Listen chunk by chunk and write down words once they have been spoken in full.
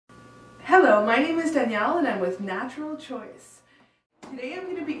Hello, my name is Danielle and I'm with Natural Choice. Today I'm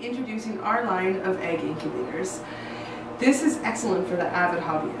going to be introducing our line of egg incubators. This is excellent for the avid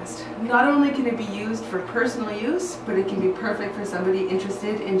hobbyist. Not only can it be used for personal use, but it can be perfect for somebody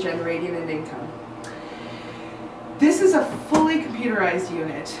interested in generating an income. This is a fully computerized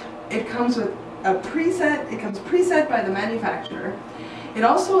unit. It comes with a preset, it comes preset by the manufacturer. It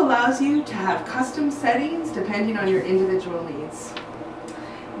also allows you to have custom settings depending on your individual needs.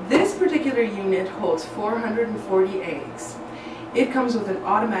 This particular unit holds 440 eggs. It comes with an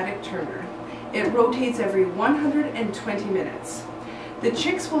automatic turner. It rotates every 120 minutes. The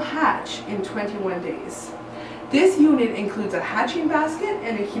chicks will hatch in 21 days. This unit includes a hatching basket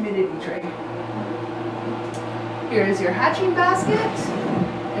and a humidity tray. Here is your hatching basket,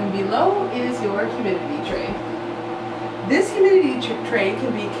 and below is your humidity tray. This humidity tray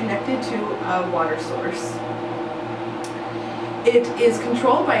can be connected to a water source. It is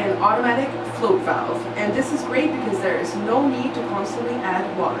controlled by an automatic float valve, and this is great because there is no need to constantly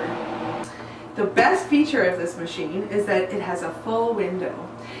add water. The best feature of this machine is that it has a full window.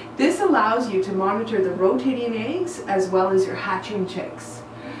 This allows you to monitor the rotating eggs as well as your hatching chicks.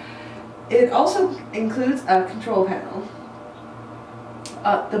 It also includes a control panel.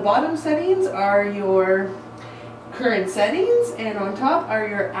 The bottom settings are your current settings, and on top are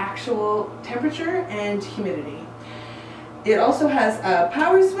your actual temperature and humidity. It also has a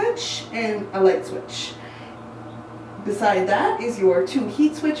power switch and a light switch. Beside that is your 2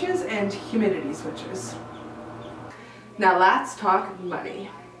 heat switches and humidity switches. Now let's talk money.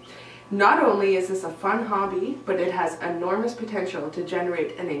 Not only is this a fun hobby, but it has enormous potential to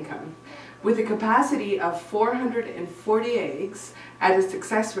generate an income. With a capacity of 440 eggs at a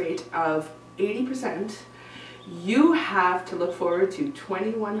success rate of 80%, you have to look forward to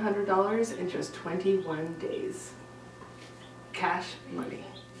 $2,100 in just 21 days. Cash money.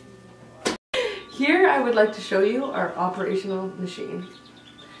 Here I would like to show you our operational machine.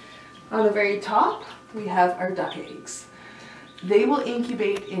 On the very top we have our duck eggs. They will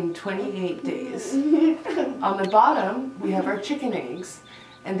incubate in 28 days. On the bottom we have our chicken eggs,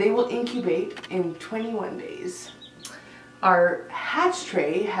 and they will incubate in 21 days. Our hatch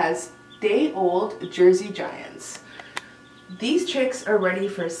tray has day-old Jersey Giants. These chicks are ready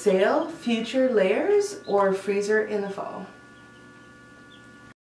for sale, future layers, or freezer in the fall.